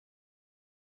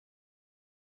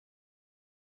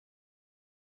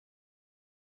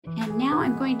And now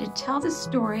I'm going to tell the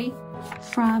story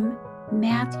from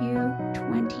Matthew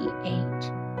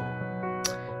 28.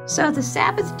 So the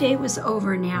Sabbath day was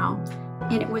over now,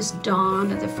 and it was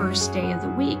dawn of the first day of the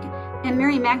week. And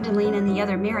Mary Magdalene and the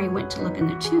other Mary went to look in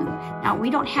the tomb. Now, we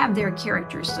don't have their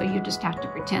characters, so you just have to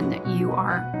pretend that you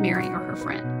are Mary or her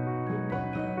friend.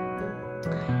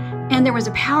 And there was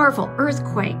a powerful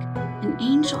earthquake. An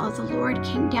angel of the Lord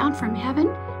came down from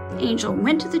heaven. The angel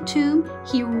went to the tomb.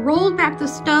 He rolled back the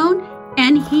stone,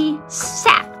 and he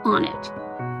sat on it.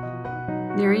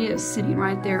 There he is, sitting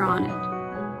right there on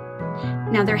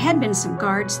it. Now, there had been some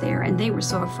guards there, and they were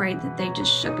so afraid that they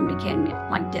just shook and became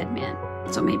like dead men.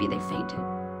 So maybe they fainted.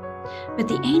 But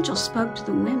the angel spoke to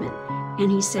the women, and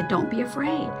he said, "Don't be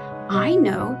afraid. I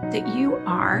know that you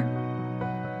are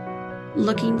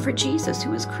looking for Jesus who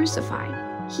was crucified.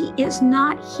 He is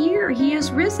not here. He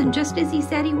is risen, just as he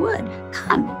said he would.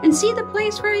 Come and see the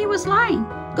place where he was lying.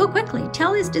 Go quickly.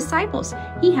 Tell his disciples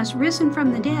he has risen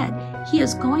from the dead. He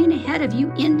is going ahead of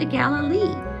you into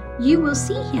Galilee. You will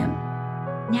see him.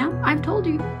 Now, I've told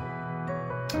you."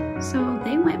 So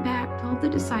they went back, told the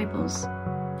disciples,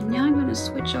 and now I'm going to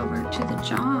switch over to the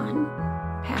John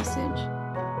passage.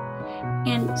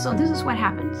 And so this is what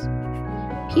happens.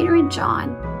 Peter and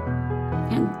John,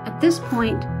 and at this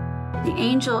point, the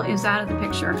angel is out of the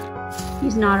picture.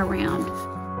 He's not around.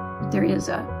 But there is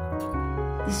the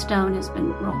stone has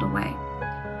been rolled away.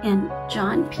 And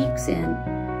John peeks in,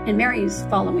 and Mary is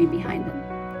following behind them.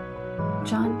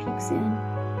 John peeks in,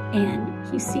 and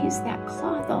he sees that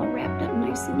cloth all wrapped up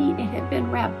nice and neat. It had been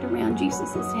wrapped around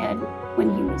Jesus' head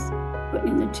when he was put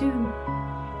in the tomb.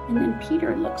 And then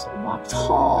Peter walks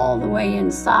all the way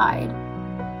inside,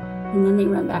 and then they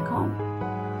run back home.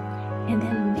 And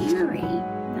then Mary,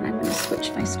 and I'm going to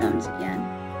switch my stones again.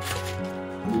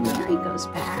 And Mary goes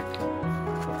back,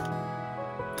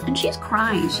 and she's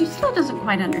crying. She still doesn't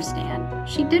quite understand.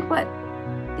 She did what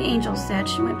the angel said.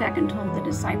 She went back and told the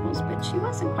disciples, but she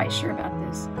wasn't quite sure about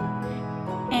this.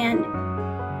 And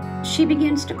she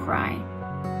begins to cry.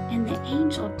 And the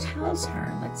angel tells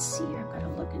her, let's see, I've got to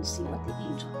look and see what the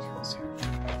angel tells her.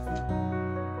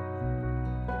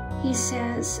 He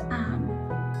says,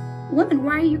 "Woman,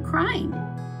 why are you crying?"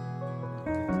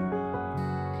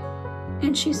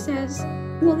 And she says,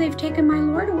 "Well, they've taken my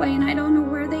Lord away, and I don't know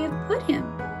where they have put him."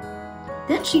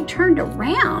 Then she turned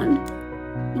around,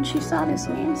 and she saw this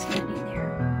man standing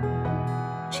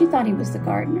there. She thought he was the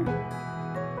gardener.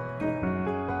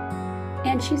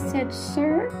 And she said,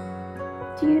 "Sir,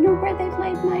 do you know where they've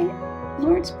laid my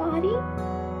Lord's body?"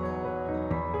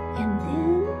 And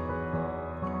then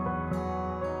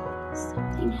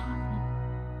something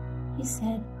happened. He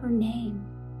said her name,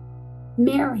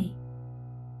 Mary.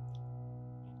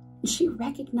 And she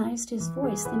recognized his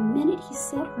voice the minute he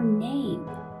said her name.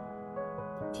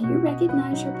 Do you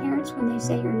recognize your parents when they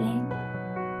say your name?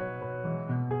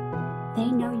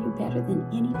 They know you better than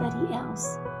anybody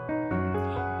else.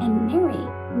 And Mary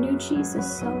knew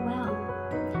Jesus so well.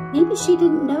 Maybe she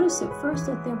didn't notice at first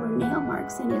that there were nail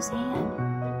marks in his hand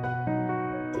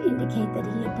to indicate that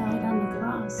he had died on the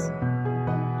cross.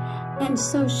 And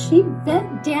so she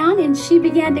bent down and she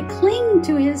began to cling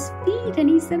to his feet. And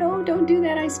he said, "Oh, don't do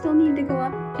that. I still need to go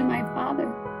up to my Father."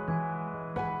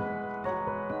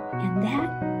 And that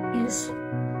is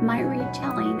my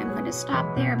retelling. I'm going to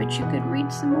stop there, but you could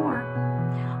read some more.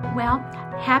 Well,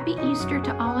 happy Easter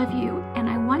to all of you. And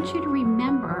I want you to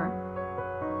remember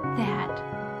that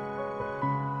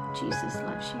Jesus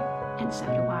loves you, and so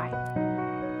do I.